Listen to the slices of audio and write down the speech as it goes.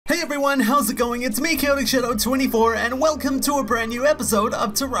Hey everyone, how's it going? It's me, Chaotic Shadow 24, and welcome to a brand new episode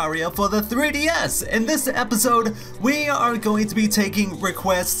of Terraria for the 3DS. In this episode, we are going to be taking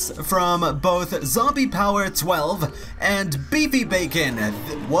requests from both Zombie Power 12 and Beefy Bacon.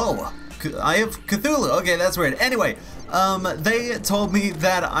 Whoa, I have Cthulhu. Okay, that's weird. Anyway, they told me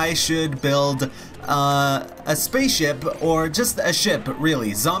that I should build a spaceship, or just a ship,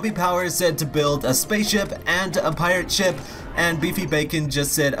 really. Zombie Power said to build a spaceship and a pirate ship, and Beefy Bacon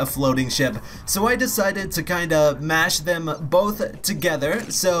just said a floating ship. So I decided to kind of mash them both together.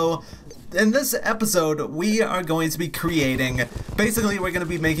 So in this episode, we are going to be creating, basically we're going to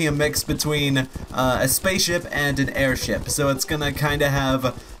be making a mix between a spaceship and an airship. So it's going to kind of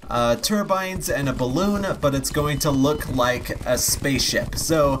have turbines and a balloon, but it's going to look like a spaceship.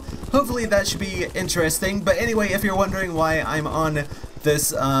 So hopefully that should be interesting. But anyway, if you're wondering why I'm on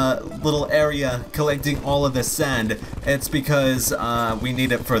this little area collecting all of the sand, it's because we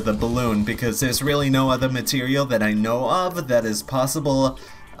need it for the balloon, because there's really no other material that I know of that is possible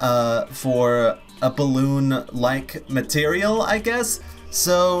for a balloon-like material, I guess.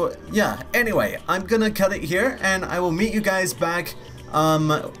 So yeah, anyway, I'm gonna cut it here, and I will meet you guys back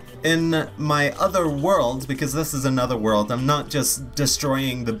in my other world, because this is another world. I'm not just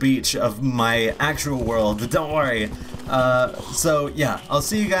destroying the beach of my actual world, don't worry. So yeah, I'll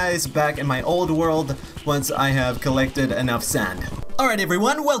see you guys back in my old world once I have collected enough sand. Alright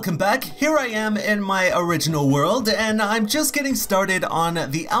everyone, welcome back. Here I am in my original world, and I'm just getting started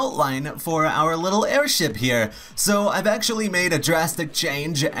on the outline for our little airship here. So I've actually made a drastic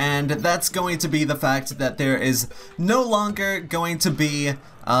change, and that's going to be the fact that there is no longer going to be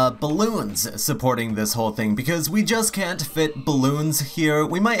balloons supporting this whole thing, because we just can't fit balloons here.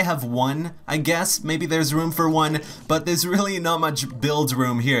 We might have one, I guess, maybe there's room for one, but there's really not much build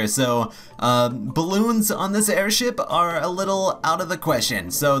room here, so balloons on this airship are a little out of the question,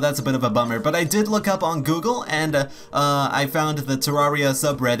 so that's a bit of a bummer. But I did look up on Google, and I found the Terraria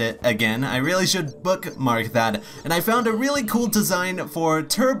subreddit again. I really should bookmark that, and I found a really cool design for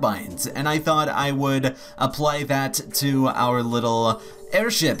turbines, and I thought I would apply that to our little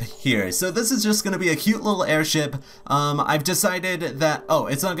airship here. So this is just going to be a cute little airship. I've decided that, oh,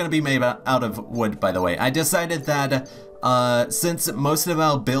 it's not going to be made out of wood, by the way. I decided that since most of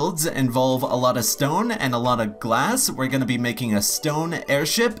our builds involve a lot of stone and a lot of glass, we're going to be making a stone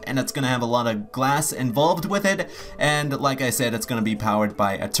airship, and it's going to have a lot of glass involved with it, and like I said, it's going to be powered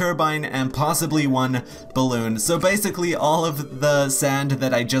by a turbine and possibly one balloon. So basically all of the sand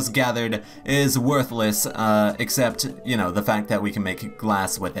that I just gathered is worthless, except, you know, the fact that we can make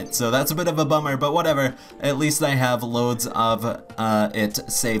glass with it. So that's a bit of a bummer, but whatever. At least I have loads of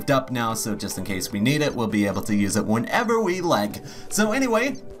it saved up now, so just in case we need it, we'll be able to use it whenever we like. So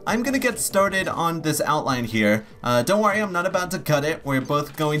anyway, I'm gonna get started on this outline here. Don't worry, I'm not about to cut it. We're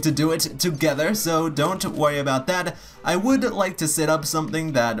both going to do it together, so don't worry about that. I would like to set up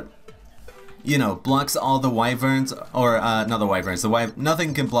something that, you know, blocks all the wyverns, or not the wyverns,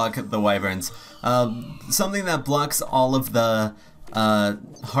 nothing can block the wyverns. Something that blocks all of the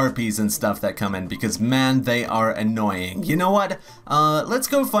harpies and stuff that come in, because man, they are annoying. You know what? Let's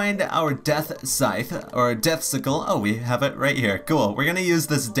go find our death scythe, or death sickle. Oh, we have it right here. Cool. We're gonna use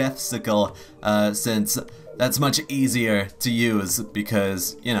this death sickle, since that's much easier to use,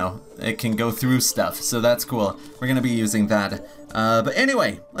 because, you know, it can go through stuff, so that's cool. We're gonna be using that. But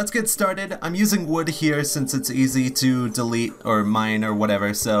anyway, let's get started. I'm using wood here since it's easy to delete or mine or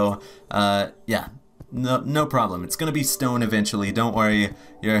whatever, so, yeah. No problem. It's gonna be stone eventually. Don't worry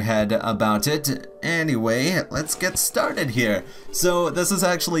your head about it. Anyway, let's get started here. So this is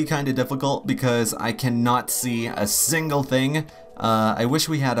actually kind of difficult because I cannot see a single thing. I wish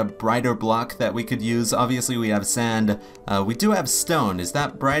we had a brighter block that we could use. Obviously we have sand. We do have stone. Is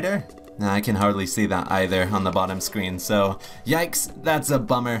that brighter? Nah, I can hardly see that either on the bottom screen. So yikes, that's a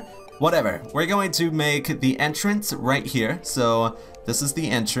bummer. Whatever, we're going to make the entrance right here. So this is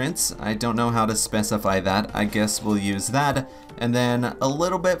the entrance. I don't know how to specify that. I guess we'll use that. And then a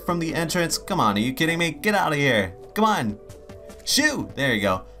little bit from the entrance. Come on, are you kidding me? Get out of here. Come on. Shoo! There you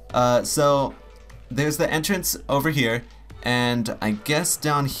go. So there's the entrance over here. And I guess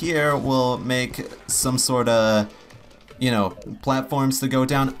down here we'll make some sort of, you know, platforms to go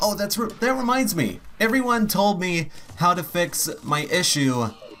down. Oh, that reminds me. Everyone told me how to fix my issue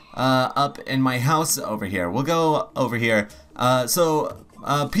up in my house over here. We'll go over here.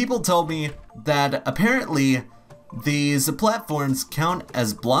 People told me that apparently these platforms count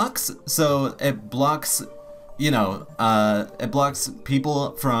as blocks, so it blocks, you know, it blocks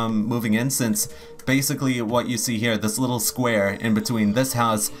people from moving in, since basically what you see here, this little square in between this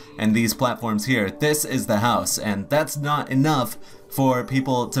house and these platforms here. This is the house, and that's not enough for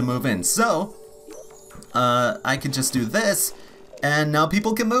people to move in. So, I could just do this, and now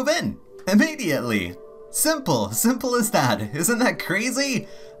people can move in immediately. Simple as that. Isn't that crazy?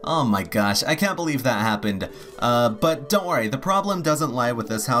 Oh my gosh, I can't believe that happened. But don't worry, the problem doesn't lie with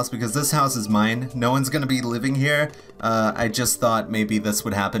this house because this house is mine. No one's gonna be living here. I just thought maybe this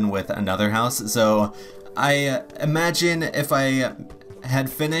would happen with another house. So I imagine if I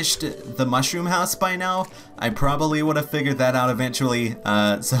had finished the mushroom house by now, I probably would have figured that out eventually.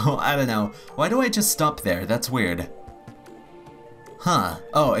 So I don't know. Why do I just stop there? That's weird. Huh.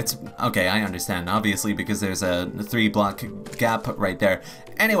 Oh, it's... okay, I understand. Obviously, because there's a 3-block gap right there.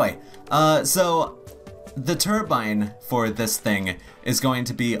 Anyway, so the turbine for this thing is going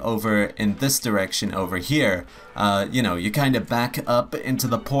to be over in this direction over here. You know, you kind of back up into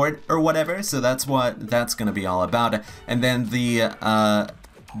the port or whatever, so that's what that's going to be all about. And then the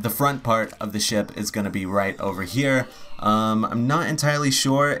front part of the ship is going to be right over here. I'm not entirely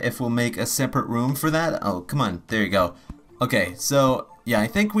sure if we'll make a separate room for that. Oh, come on. There you go. Okay, so yeah, I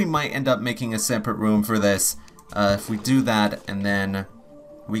think we might end up making a separate room for this. If we do that, and then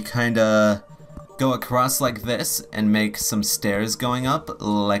we kinda go across like this and make some stairs going up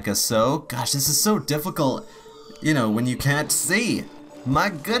like a so. Gosh, this is so difficult, you know, when you can't see. My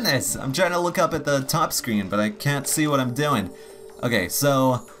goodness, I'm trying to look up at the top screen, but I can't see what I'm doing. Okay,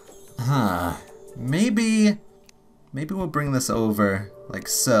 so, maybe we'll bring this over like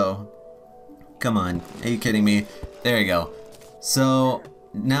so. Come on, are you kidding me? There you go. So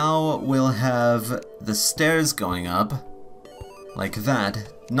now we'll have the stairs going up like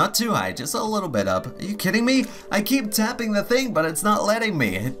that. Not too high, just a little bit up. Are you kidding me? I keep tapping the thing, but it's not letting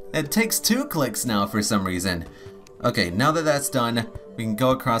me. It takes 2 clicks now for some reason. Okay, now that that's done, we can go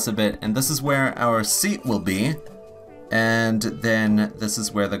across a bit, and this is where our seat will be. And then this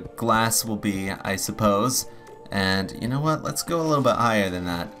is where the glass will be, I suppose. And you know what? Let's go a little bit higher than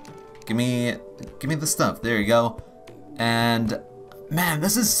that. Give me the stuff. There you go. And man,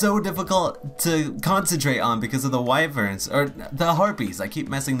 this is so difficult to concentrate on because of the wyverns, or the harpies. I keep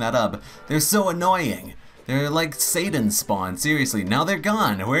messing that up. They're so annoying. They're like Satan spawn. Seriously, now they're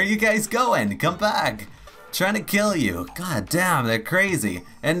gone. Where are you guys going? Come back. Trying to kill you. God damn, they're crazy.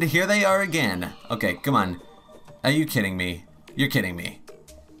 And here they are again. Okay, come on. Are you kidding me? You're kidding me.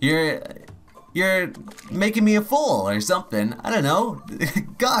 You're making me a fool or something. I don't know.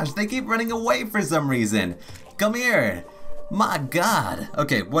 Gosh, they keep running away for some reason. Come here. My God.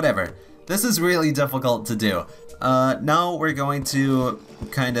 Okay, whatever. This is really difficult to do. Now we're going to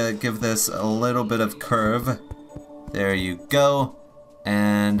kind of give this a little bit of curve. There you go.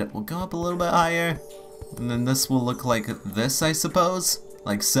 And we'll go up a little bit higher. And then this will look like this, I suppose.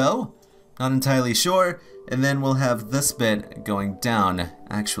 Like so. Not entirely sure. And then we'll have this bit going down.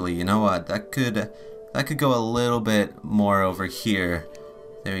 Actually, you know what? That could go a little bit more over here.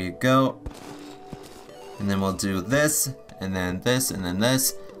 There you go. And then we'll do this, and then this, and then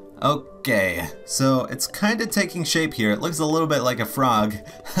this. Okay, so it's kind of taking shape here. It looks a little bit like a frog.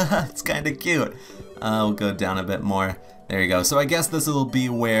 It's kind of cute. We'll go down a bit more. There you go. So I guess this will be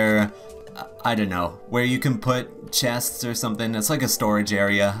where, I don't know, where you can put chests or something. It's like a storage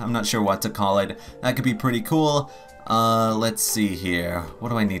area. I'm not sure what to call it. That could be pretty cool. Let's see here. What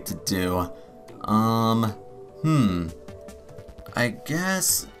do I need to do? I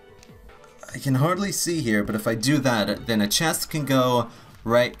guess I can hardly see here, but if I do that, then a chest can go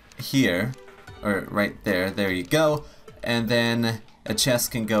right here, or right there. There you go. And then a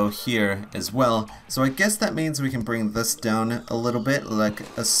chest can go here as well. So I guess that means we can bring this down a little bit, like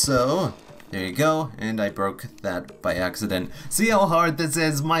so. There you go, and I broke that by accident. See how hard this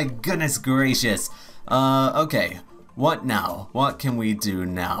is? My goodness gracious. Okay, what now? What can we do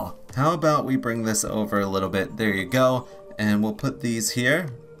now? How about we bring this over a little bit? There you go, and we'll put these here.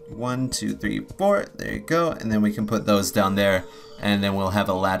 1, 2, 3, 4, there you go, and then we can put those down there, and then we'll have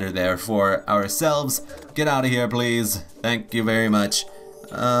a ladder there for ourselves. Get out of here, please. Thank you very much.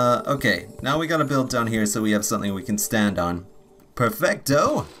 Okay, now we gotta build down here so we have something we can stand on.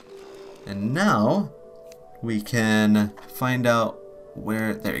 Perfecto! And now we can find out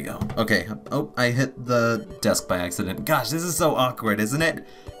where, there you go. Okay, oh, I hit the desk by accident. Gosh, this is so awkward, isn't it?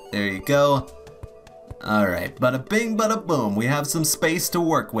 There you go. Alright, bada bing, bada boom. We have some space to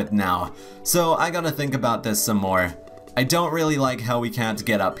work with now. So I gotta think about this some more. I don't really like how we can't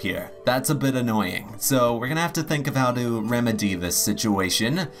get up here. That's a bit annoying. So we're gonna have to think of how to remedy this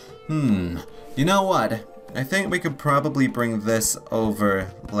situation. You know what? I think we could probably bring this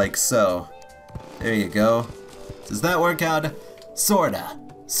over like so. There you go. Does that work out? Sorta.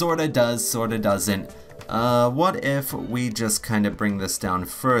 Sorta does, sorta doesn't. What if we just kind of bring this down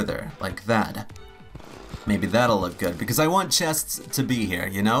further, like that? Maybe that'll look good, because I want chests to be here,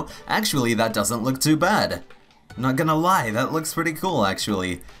 you know? Actually, that doesn't look too bad. I'm not gonna lie, that looks pretty cool,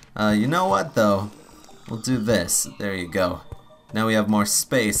 actually. You know what, though? We'll do this. There you go. Now we have more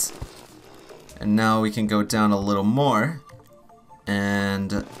space. And now we can go down a little more.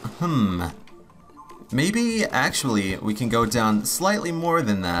 And, maybe, actually, we can go down slightly more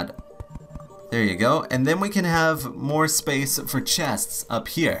than that. There you go. And then we can have more space for chests up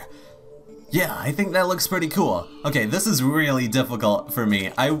here. Yeah, I think that looks pretty cool. Okay, this is really difficult for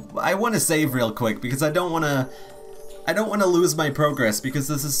me. I want to save real quick because I don't want to lose my progress because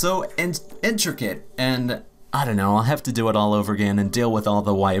this is so intricate, and I don't know, I'll have to do it all over again and deal with all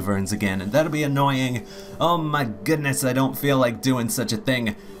the wyverns again, and that'll be annoying. Oh my goodness, I don't feel like doing such a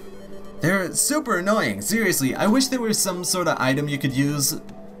thing. They're super annoying, seriously. I wish there was some sort of item you could use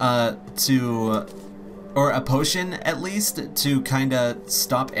or a potion, at least, to kinda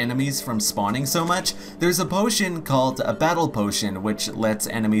stop enemies from spawning so much. There's a potion called a battle potion, which lets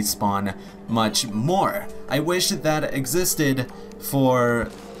enemies spawn much more. I wish that existed for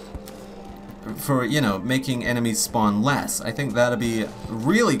you know, making enemies spawn less. I think that'd be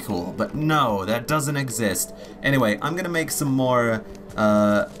really cool, but no, that doesn't exist. Anyway, I'm gonna make some more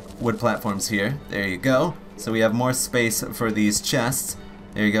wood platforms here. There you go. So we have more space for these chests.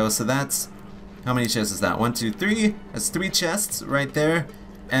 There you go, so that's... How many chests is that? 1, 2, 3. That's 3 chests right there.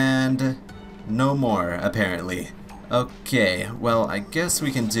 And no more, apparently. Okay, well, I guess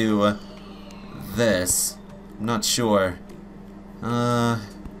we can do this. I'm not sure. Go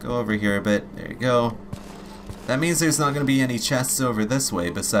over here a bit. There you go. That means there's not going to be any chests over this way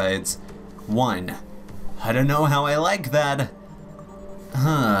besides 1. I don't know how I like that.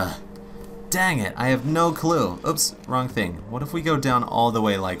 Dang it, I have no clue. Oops, wrong thing. What if we go down all the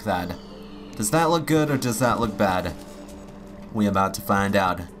way like that? Does that look good or does that look bad? We're about to find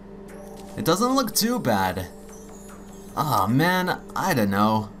out. It doesn't look too bad. Aw, man, I don't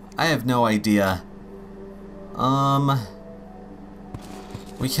know. I have no idea.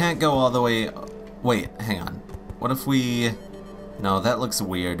 We can't go all the way... Wait, hang on. What if we... No, that looks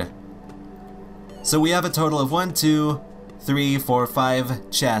weird. So we have a total of 1, 2, 3, 4, 5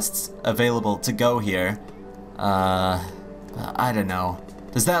 chests available to go here. I don't know.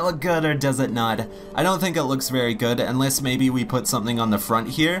 Does that look good or does it not? I don't think it looks very good unless maybe we put something on the front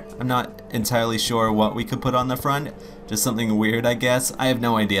here. I'm not entirely sure what we could put on the front. Just something weird, I guess. I have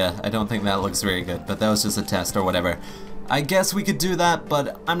no idea. I don't think that looks very good, but that was just a test or whatever. I guess we could do that,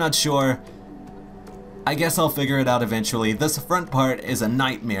 but I'm not sure. I guess I'll figure it out eventually. This front part is a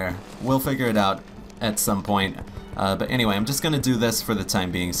nightmare. We'll figure it out at some point. But anyway, I'm just gonna do this for the time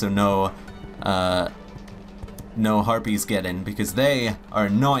being, so no harpies get in, because they are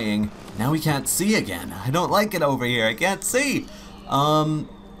annoying. Now we can't see again. I don't like it over here. I can't see.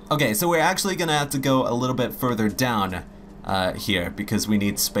 Okay, so we're actually gonna have to go a little bit further down here, because we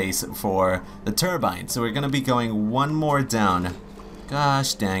need space for the turbine. So we're gonna be going 1 more down.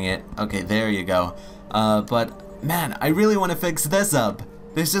 Gosh dang it. Okay, there you go. But man, I really want to fix this up.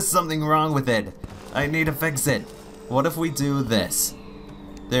 There's just something wrong with it. I need to fix it. What if we do this?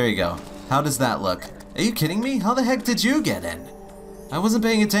 There you go. How does that look? Are you kidding me? How the heck did you get in? I wasn't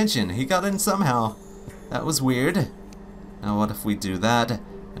paying attention. He got in somehow. That was weird. Now what if we do that,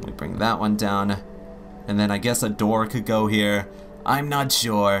 and we bring that one down, and then I guess a door could go here. I'm not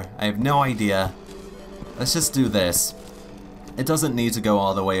sure. I have no idea. Let's just do this. It doesn't need to go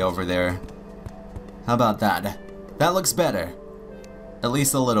all the way over there. How about that? That looks better. At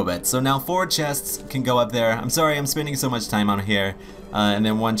least a little bit. So now 4 chests can go up there. I'm sorry I'm spending so much time on here. And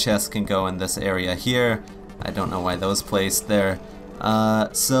then 1 chest can go in this area here. I don't know why those placed there.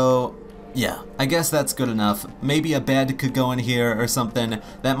 So yeah, I guess that's good enough. Maybe a bed could go in here or something.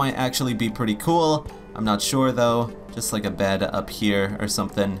 That might actually be pretty cool. I'm not sure though. Just like a bed up here or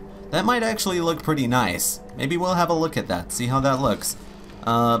something. That might actually look pretty nice. Maybe we'll have a look at that, see how that looks.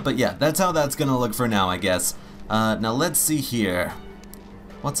 But yeah, that's how that's gonna look for now, I guess. Now let's see here.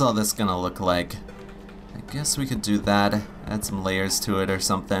 What's all this gonna look like? I guess we could do that, add some layers to it or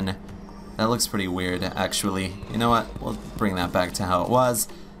something. That looks pretty weird, actually. You know what? We'll bring that back to how it was.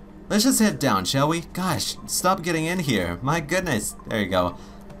 Let's just head down, shall we? Gosh, stop getting in here. My goodness. There you go.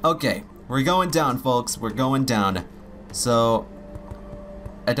 Okay, we're going down, folks. We're going down. So,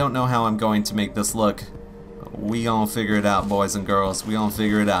 I don't know how I'm going to make this look. We gonna figure it out, boys and girls. We gonna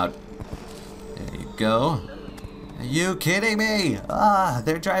figure it out. There you go. Are you kidding me? Ah,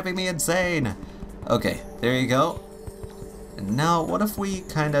 they're driving me insane. Okay, there you go. And now, what if we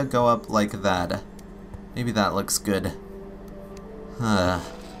kind of go up like that? Maybe that looks good.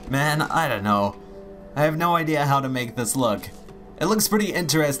 Man, I don't know. I have no idea how to make this look. It looks pretty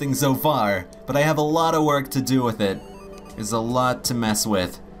interesting so far, but I have a lot of work to do with it. There's a lot to mess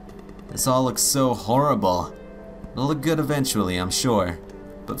with. This all looks so horrible. It'll look good eventually, I'm sure.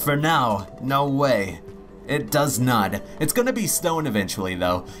 But for now, no way. It does not. It's gonna be stone eventually,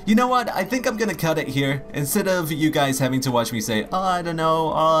 though. You know what? I think I'm gonna cut it here. Instead of you guys having to watch me say, oh, I don't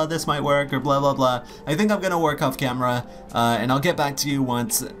know, oh, this might work, or blah, blah, blah. I think I'm gonna work off camera, and I'll get back to you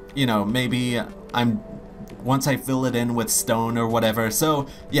once, you know, maybe once I fill it in with stone or whatever. So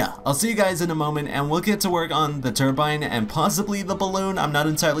yeah, I'll see you guys in a moment, and we'll get to work on the turbine and possibly the balloon. I'm not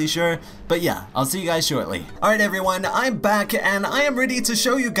entirely sure, but yeah, I'll see you guys shortly. Alright everyone, I'm back and I am ready to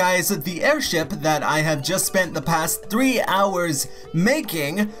show you guys the airship that I have just spent the past 3 hours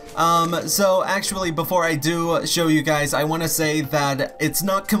making. So actually, before I do show you guys, I want to say that it's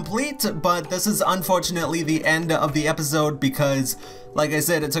not complete, but this is unfortunately the end of the episode because, like I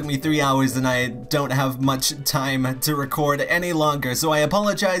said, it took me 3 hours and I don't have much time to record any longer, so I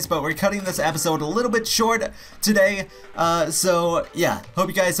apologize, but we're cutting this episode a little bit short today, so yeah, hope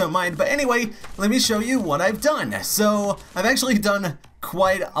you guys don't mind. But anyway, let me show you what I've done. So I've actually done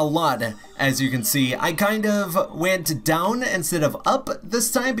quite a lot, as you can see. I kind of went down instead of up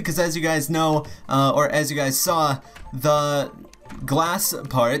this time because, as you guys know, or as you guys saw, the glass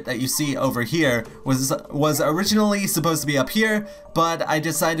part that you see over here was originally supposed to be up here, but I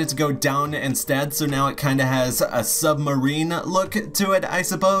decided to go down instead, so now it kind of has a submarine look to it, I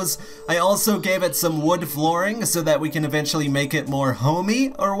suppose. I also gave it some wood flooring so that we can eventually make it more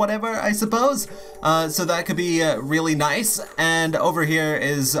homey or whatever, I suppose. So that could be really nice. And over here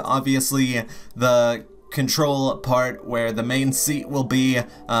is obviously the control part where the main seat will be,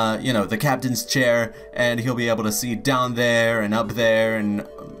 you know, the captain's chair, and he'll be able to see down there and up there and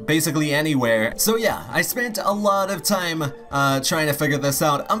basically anywhere. So yeah, I spent a lot of time trying to figure this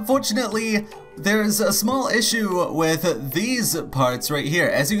out. Unfortunately, there's a small issue with these parts right here.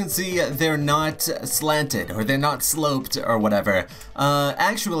 As you can see, they're not slanted, or they're not sloped, or whatever.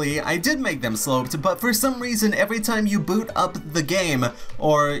 Actually, I did make them sloped, but for some reason, every time you boot up the game,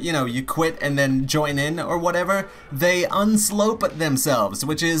 or, you know, you quit and then join in, or whatever, they unslope themselves,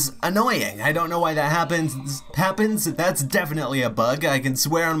 which is annoying. I don't know why that happens. That's definitely a bug. I can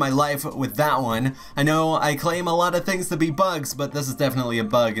swear on my life with that one. I know I claim a lot of things to be bugs, but this is definitely a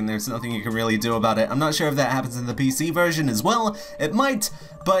bug, and there's nothing you can really do about it. I'm not sure if that happens in the PC version as well. It might,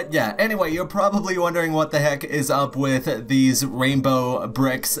 but yeah. Anyway, you're probably wondering what the heck is up with these rainbow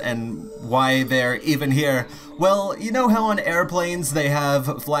bricks and why they're even here. Well, you know how on airplanes they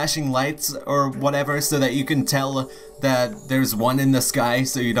have flashing lights or whatever so that you can tell that there's one in the sky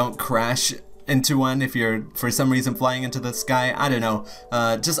so you don't crash into one if you're for some reason flying into the sky? I don't know,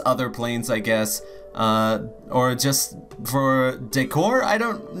 just other planes, I guess. Or just for decor? I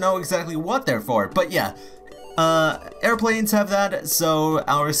don't know exactly what they're for, but yeah, airplanes have that, so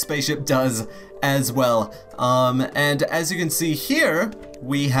our spaceship does as well. And as you can see here,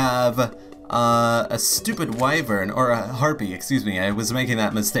 we have a stupid wyvern, or a harpy, excuse me, I was making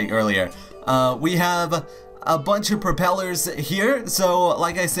that mistake earlier. We have a bunch of propellers here, so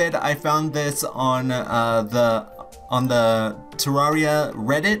like I said, I found this on the Terraria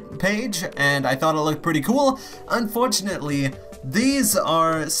Reddit page, and I thought it looked pretty cool. Unfortunately, these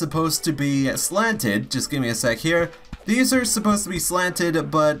are supposed to be slanted. Just give me a sec here. These are supposed to be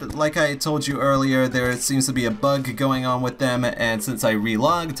slanted, but like I told you earlier, there seems to be a bug going on with them, and since I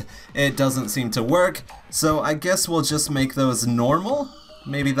relogged, it doesn't seem to work. So I guess we'll just make those normal.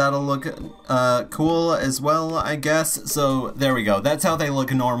 Maybe that'll look cool as well, I guess. So there we go. That's how they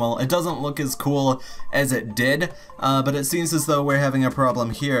look normal. It doesn't look as cool as it did, but it seems as though we're having a problem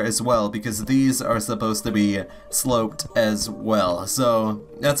here as well because these are supposed to be sloped as well. So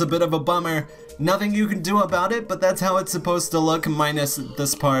that's a bit of a bummer. Nothing you can do about it, but that's how it's supposed to look, minus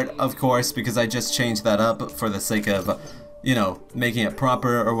this part, of course, because I just changed that up for the sake of, you know, making it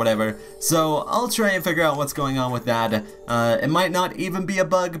proper or whatever. So I'll try and figure out what's going on with that. It might not even be a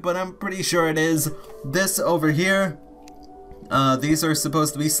bug, but I'm pretty sure it is. This over here, these are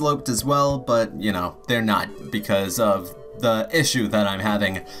supposed to be sloped as well, but, you know, they're not because of the issue that I'm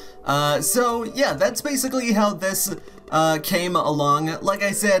having. So yeah, that's basically how this came along. Like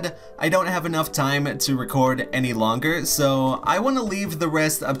I said, I don't have enough time to record any longer, so I want to leave the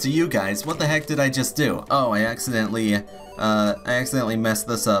rest up to you guys. What the heck did I just do? Oh, I accidentally messed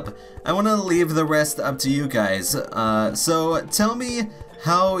this up. I want to leave the rest up to you guys. So tell me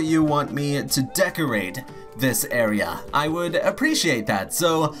how you want me to decorate this area. I would appreciate that.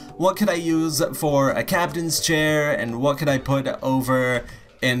 So what could I use for a captain's chair, and what could I put over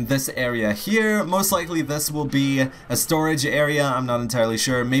in this area here. Most likely this will be a storage area. I'm not entirely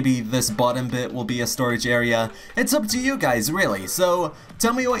sure. Maybe this bottom bit will be a storage area. It's up to you guys, really. So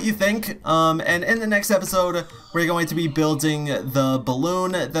tell me what you think. And in the next episode, we're going to be building the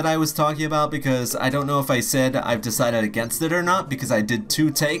balloon that I was talking about, because I don't know if I said I've decided against it or not, because I did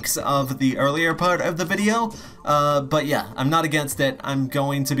 2 takes of the earlier part of the video. But yeah, I'm not against it. I'm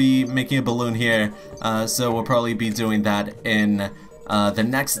going to be making a balloon here, so we'll probably be doing that in the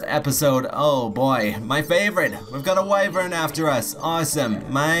next episode. Oh boy, my favorite. We've got a wyvern after us. Awesome.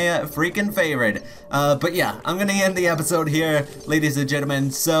 My freaking favorite. But yeah, I'm gonna end the episode here, ladies and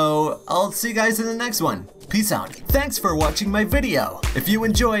gentlemen, so I'll see you guys in the next one. Peace out. Thanks for watching my video. If you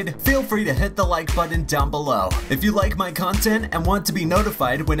enjoyed, feel free to hit the like button down below. If you like my content and want to be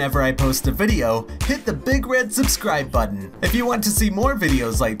notified whenever I post a video, hit the big red subscribe button. If you want to see more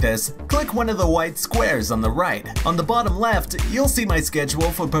videos like this, click one of the white squares on the right. On the bottom left, you'll see my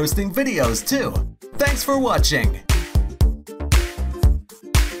schedule for posting videos too. Thanks for watching.